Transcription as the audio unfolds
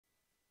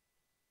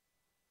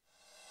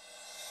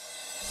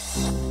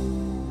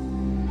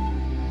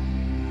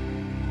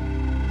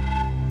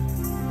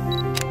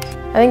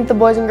I think the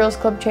Boys and Girls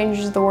Club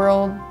changes the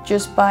world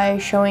just by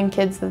showing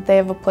kids that they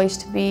have a place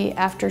to be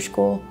after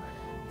school,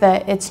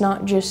 that it's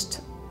not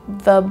just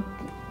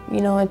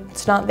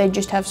it's not they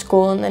just have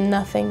school and then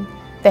nothing.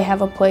 They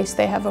have a place,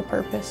 they have a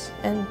purpose,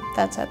 and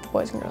that's at the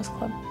Boys and Girls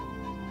Club.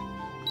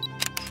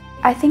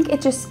 I think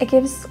it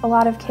gives a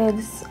lot of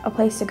kids a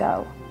place to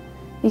go,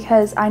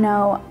 because I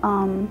know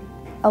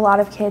a lot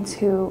of kids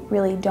who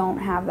really don't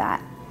have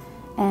that,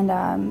 and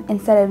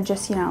instead of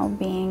just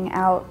being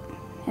out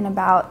and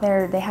about,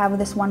 they have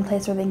this one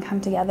place where they can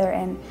come together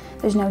and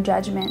there's no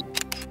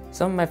judgment.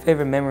 Some of my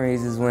favorite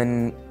memories is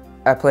when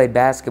I played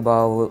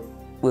basketball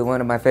with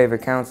one of my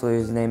favorite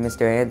counselors named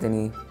Mr.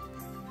 Anthony.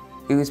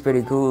 He was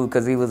pretty cool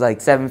because he was like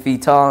 7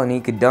 feet tall and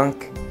he could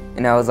dunk,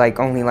 and I was like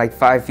only like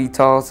 5 feet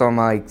tall, so I'm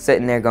like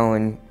sitting there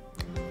going,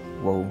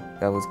 whoa,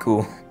 that was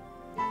cool.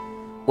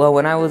 Well,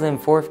 when I was in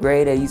 4th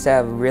grade, I used to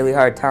have a really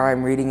hard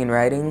time reading and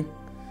writing.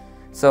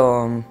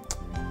 So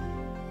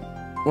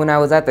when I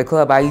was at the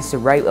club, I used to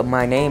write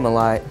my name a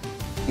lot,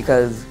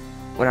 because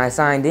when I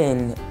signed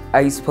in,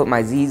 I used to put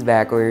my Z's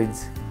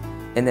backwards,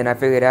 and then I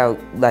figured out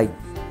like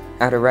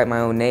how to write my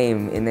own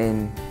name, and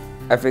then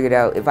I figured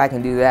out if I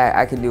can do that,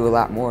 I can do a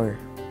lot more.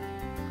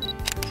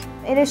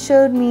 It has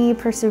showed me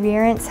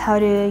perseverance, how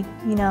to,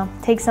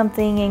 take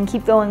something and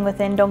keep going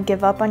with it and don't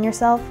give up on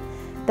yourself.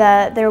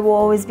 That there will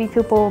always be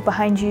people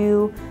behind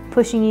you,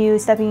 pushing you,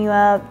 stepping you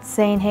up,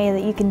 saying, hey,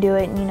 that you can do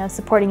it, and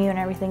supporting you in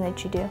everything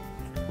that you do.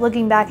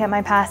 Looking back at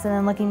my past and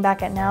then looking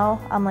back at now,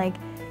 I'm like,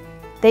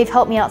 they've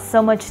helped me out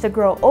so much to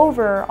grow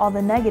over all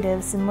the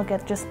negatives and look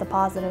at just the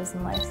positives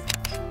in life.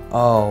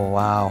 Oh,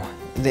 wow.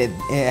 It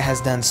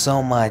has done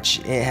so much.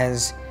 It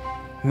has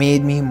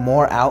made me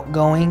more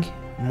outgoing,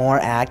 more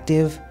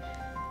active.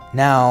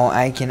 Now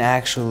I can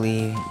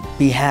actually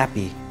be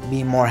happy,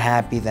 be more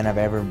happy than I've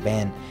ever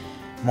been,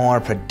 more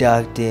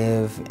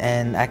productive,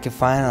 and I can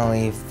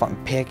finally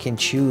pick and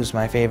choose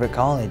my favorite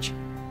college.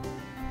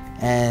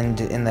 And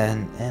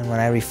when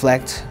I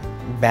reflect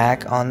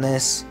back on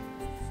this,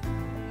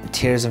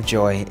 tears of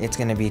joy. It's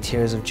gonna be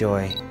tears of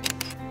joy.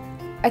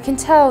 I can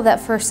tell that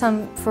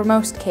for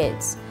most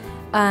kids,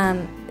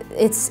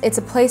 it's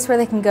a place where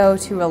they can go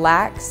to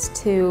relax,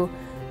 to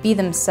be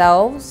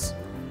themselves.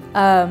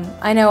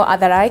 I know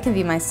that I can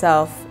be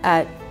myself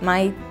at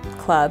my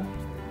club.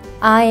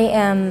 I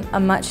am a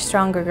much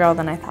stronger girl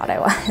than I thought I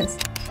was.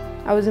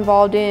 I was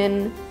involved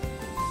in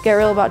Get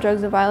Real About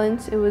Drugs and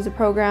Violence. It was a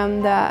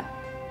program that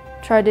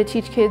tried to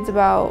teach kids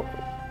about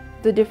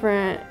the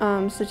different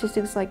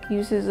statistics, like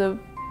uses of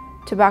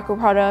tobacco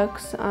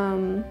products,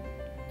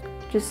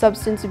 just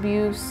substance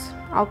abuse,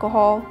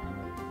 alcohol.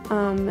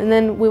 And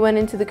then we went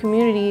into the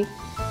community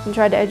and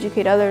tried to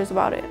educate others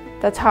about it.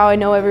 That's how I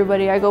know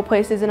everybody. I go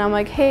places and I'm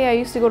like, hey, I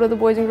used to go to the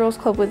Boys and Girls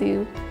Club with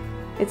you.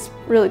 It's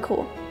really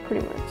cool,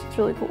 pretty much. It's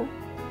really cool.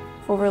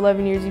 Over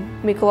 11 years, you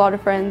make a lot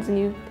of friends,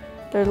 and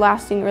they're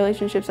lasting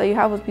relationships that you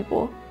have with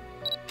people.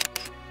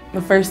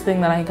 The first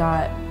thing that I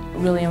got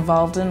really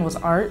involved in was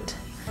art,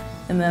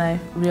 and then I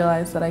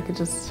realized that I could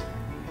just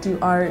do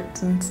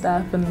art and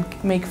stuff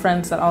and make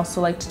friends that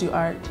also like to do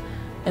art.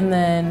 And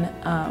then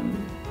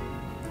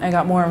I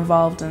got more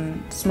involved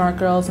in Smart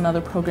Girls and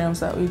other programs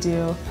that we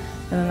do,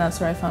 and then that's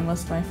where I found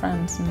most of my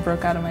friends and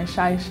broke out of my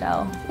shy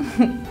shell.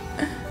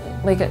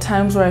 Like at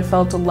times where I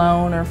felt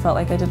alone or felt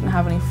like I didn't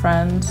have any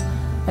friends,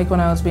 like when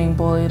I was being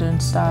bullied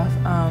and stuff,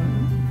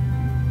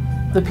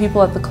 the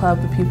people at the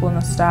club, the people in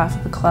the staff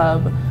at the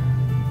club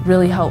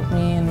really helped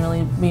me and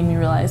really made me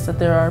realize that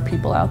there are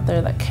people out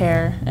there that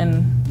care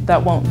and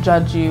that won't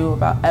judge you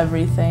about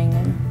everything,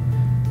 and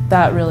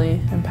that really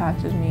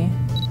impacted me.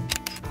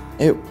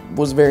 It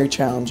was very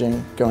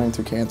challenging going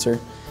through cancer,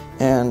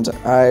 and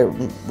I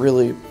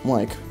really,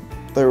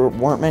 there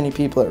weren't many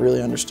people that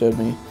really understood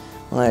me.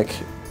 I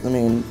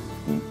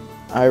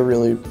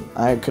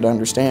could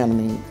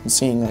understand,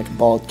 seeing like a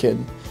bald kid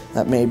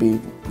that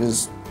maybe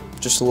is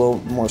just a little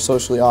more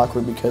socially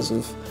awkward because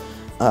of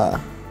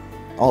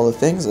all the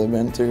things they've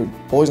been through.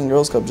 Boys and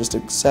Girls Club just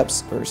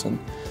accepts the person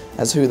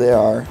as who they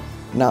are,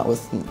 not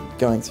with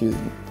going through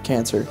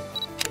cancer.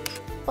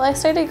 Well, I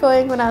started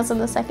going when I was in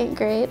the 2nd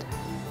grade.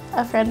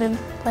 A friend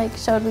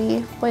showed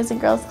me Boys and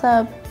Girls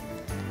Club,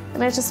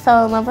 and I just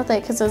fell in love with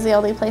it because it was the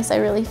only place I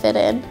really fit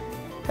in.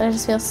 And I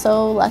just feel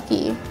so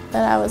lucky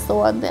that I was the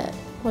one that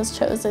was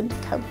chosen to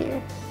come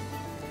here.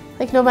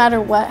 No matter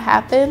what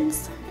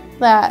happens,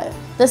 that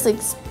this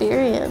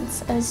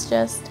experience is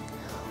just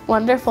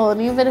wonderful.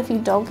 And even if you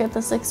don't get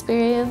this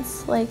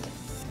experience,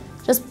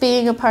 just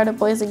being a part of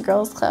Boys and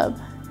Girls Club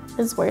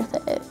is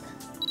worth it.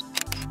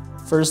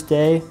 First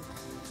day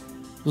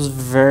was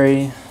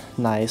very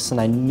nice, and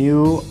I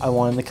knew I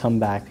wanted to come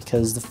back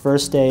because the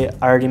first day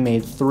I already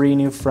made 3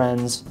 new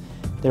friends.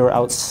 They were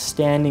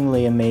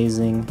outstandingly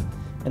amazing,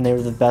 and they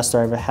were the best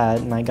I ever had,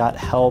 and I got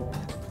help.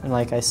 And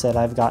like I said,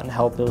 I've gotten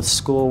help with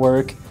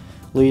schoolwork,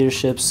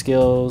 leadership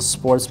skills,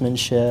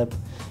 sportsmanship,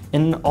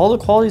 and all the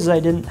qualities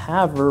I didn't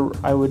have or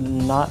I would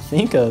not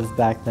think of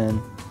back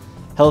then.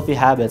 Healthy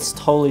Habits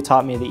totally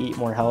taught me to eat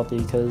more healthy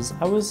because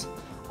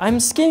I'm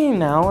skinny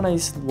now, and I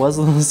was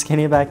a little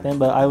skinny back then,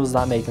 but I was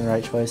not making the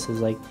right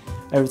choices. Like,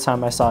 every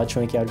time I saw a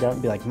Twinkie, I'd grab it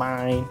and be like,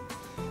 mine.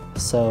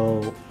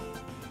 So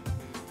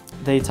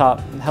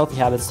Healthy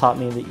Habits taught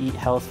me to eat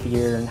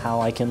healthier and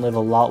how I can live a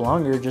lot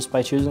longer just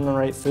by choosing the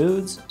right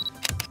foods.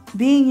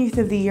 Being Youth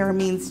of the Year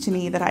means to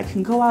me that I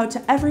can go out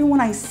to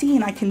everyone I see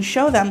and I can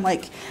show them,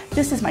 like,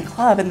 this is my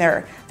club, and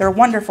they're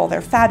wonderful,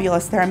 they're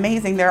fabulous, they're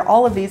amazing, they're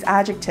all of these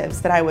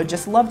adjectives that I would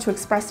just love to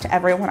express to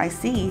everyone I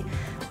see.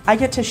 I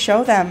get to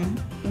show them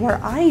where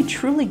I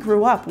truly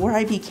grew up, where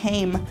I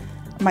became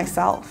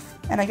myself,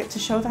 and I get to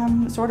show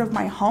them sort of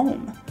my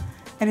home.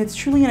 And it's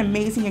truly an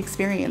amazing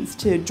experience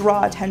to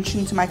draw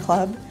attention to my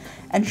club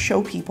and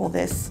show people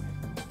this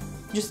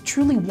just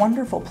truly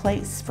wonderful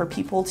place for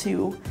people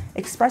to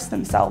express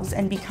themselves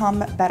and become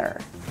better.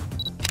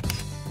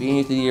 Being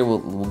Youth of the Year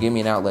will give me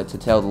an outlet to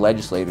tell the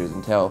legislators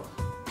and tell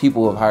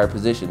people of higher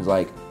positions,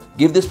 like,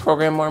 give this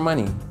program more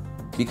money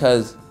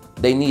because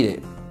they need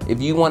it.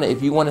 If you want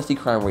to see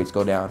crime rates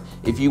go down,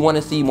 if you want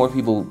to see more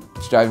people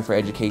striving for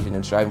education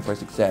and striving for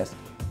success,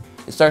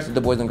 it starts at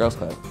the Boys and Girls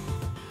Club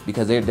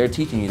because they're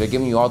teaching you, they're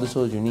giving you all the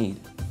tools you need.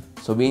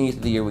 So Being Youth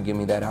of the Year would give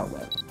me that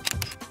outlet.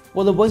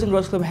 Well, the Boys and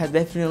Girls Club has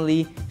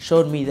definitely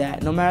showed me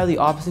that no matter the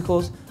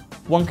obstacles,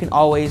 one can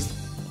always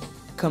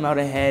come out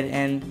ahead,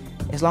 and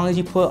as long as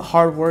you put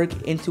hard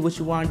work into what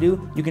you want to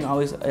do, you can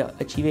always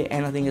achieve it,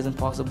 and nothing is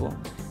impossible.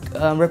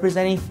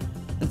 Representing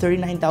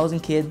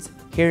 39,000 kids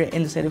here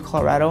in the state of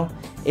Colorado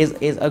is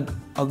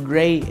a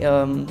great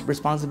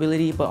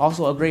responsibility, but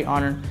also a great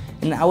honor.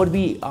 And I would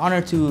be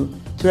honored to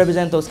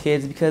represent those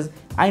kids because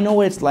I know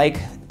what it's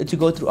like to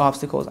go through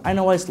obstacles. I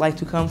know what it's like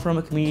to come from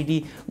a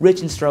community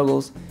rich in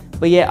struggles.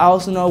 But yet I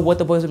also know what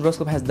the Boys and Girls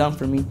Club has done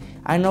for me.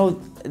 I know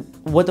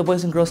what the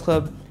Boys and Girls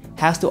Club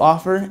has to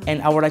offer,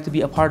 and I would like to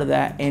be a part of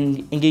that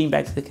and giving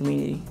back to the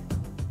community.